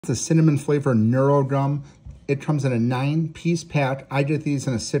It's a cinnamon flavor NeuroGum. It comes in a 9-piece pack. I get these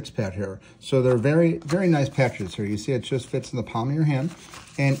in a 6-pack here. So they're very, very nice packages here. You see it just fits in the palm of your hand.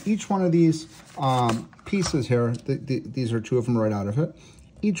 And each one of these pieces here, these are 2 of them right out of it.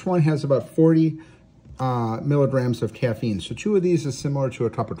 Each one has about 40 milligrams of caffeine. So 2 of these is similar to a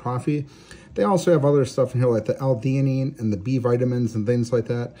cup of coffee. They also have other stuff in here like the L-theanine and the B vitamins and things like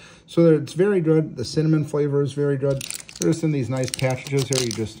that. So it's very good. The cinnamon flavor is very good. They're just in these nice packages here.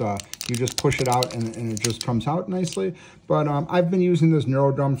 You just push it out and it just comes out nicely. But I've been using this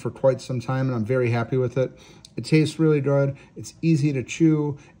NeuroGum for quite some time and I'm very happy with it. It tastes really good. It's easy to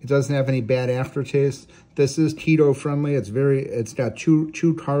chew. It doesn't have any bad aftertaste. This is keto friendly. It's got two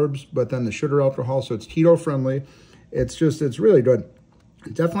carbs, but then the sugar alcohol, so it's keto friendly. It's really good.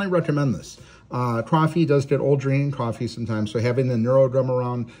 Definitely recommend this. Coffee does get old drinking coffee sometimes, so having the NeuroGum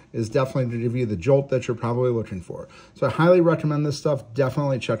around is definitely to give you the jolt that you're probably looking for. So I highly recommend this stuff.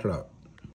 Definitely check it out.